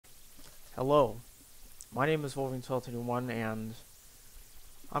Hello, my name is Wolverine1221 and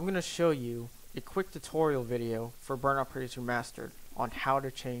I'm going to show you a quick tutorial video for Burnout Paradise Remastered on how to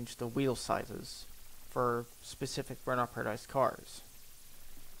change the wheel sizes for specific Burnout Paradise cars.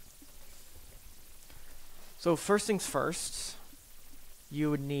 So first things first,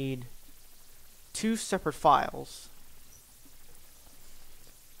 you would need two separate files.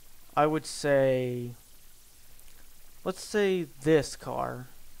 I would say, let's say this car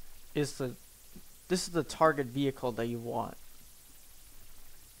is this is the target vehicle that you want.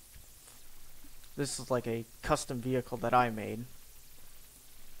 This is like a custom vehicle that I made.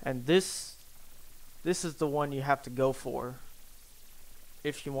 And this is the one you have to go for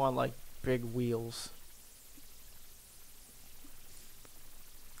if you want like big wheels.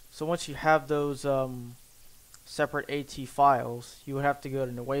 So once you have those separate AT files, you would have to go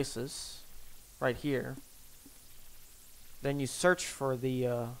to Oasis right here. Then you search for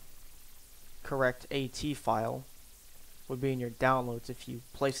the correct AT file, would be in your downloads if you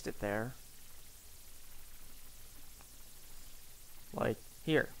placed it there. Like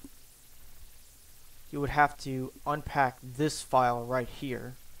here. You would have to unpack this file right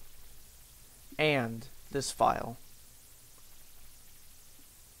here and this file.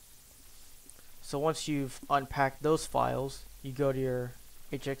 So once you've unpacked those files, you go to your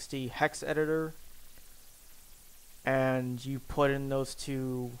HXD hex editor and you put in those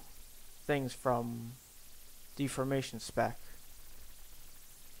two things from deformation spec,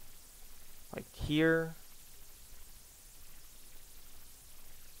 like here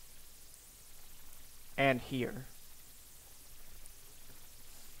and here.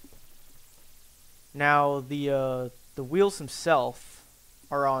 Now the wheels themselves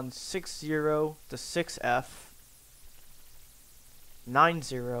are on 60 to 6F, 90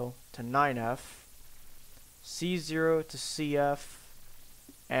 to 9F, C0 to CF,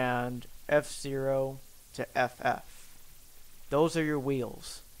 and F0 to FF. Those are your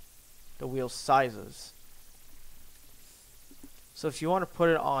wheels, the wheel sizes. So if you want to put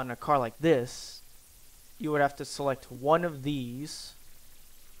it on a car like this, you would have to select one of these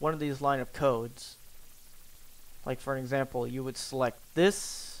line of codes. Like for an example, you would select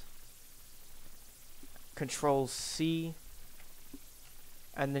this, Control C,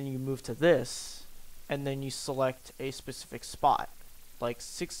 and then you move to this, and then you select a specific spot, like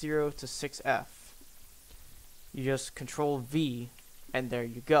 60 to 6F. You just Control V, and there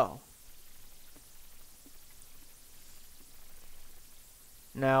you go.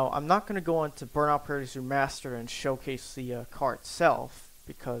 Now, I'm not going to go into Burnout Paradise Remastered and showcase the car itself,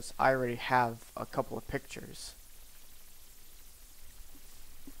 because I already have a couple of pictures.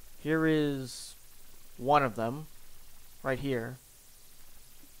 Here is one of them, right here.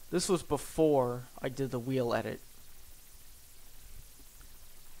 This was before I did the wheel edit.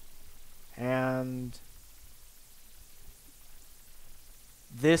 And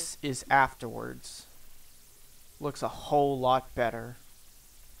this is afterwards. Looks a whole lot better.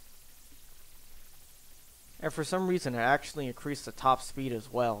 And for some reason it actually increased the top speed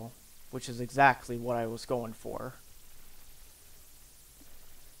as well, which is exactly what I was going for.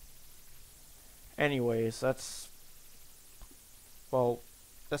 Anyways, that's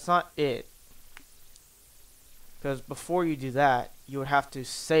not it. Because before you do that, you would have to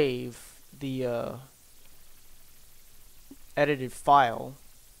save the edited file.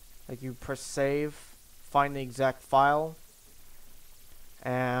 Like you press save, find the exact file,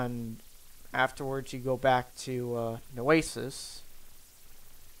 and afterwards you go back to Oasis,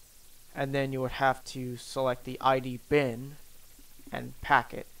 and then you would have to select the ID bin and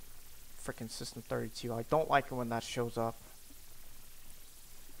pack it. Frickin' System32. I don't like it when that shows up.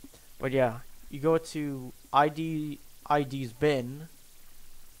 But yeah, you go to ID's bin,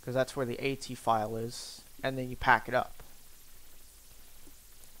 because that's where the AT file is, and then you pack it up.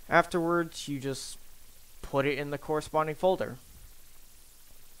 Afterwards, you just put it in the corresponding folder.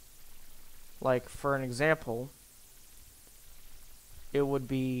 Like for an example, it would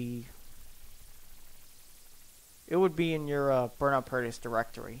be in your Burnout Paradise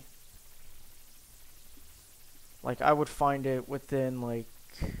directory. Like I would find it within like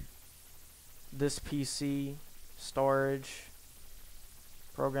this PC, storage,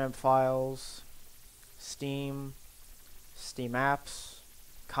 program files, Steam, Steam apps,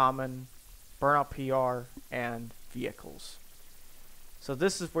 common, Burnout PR, and vehicles. So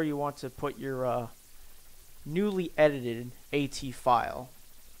this is where you want to put your newly edited AT file.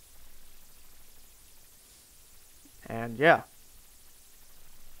 And yeah.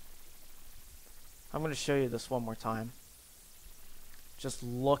 I'm going to show you this one more time. Just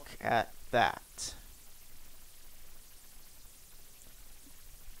look at that.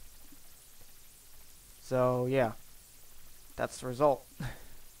 So yeah, that's the result.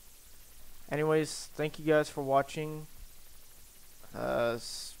 Anyways, thank you guys for watching.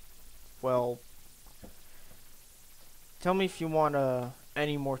 Well, tell me if you want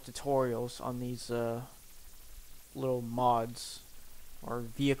any more tutorials on these little mods or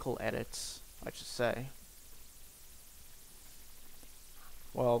vehicle edits, I should say.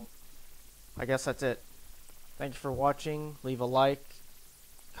 Well, I guess that's it. Thank you for watching. Leave a like,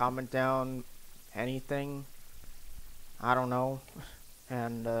 comment down anything. I don't know.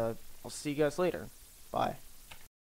 And I'll see you guys later. Bye.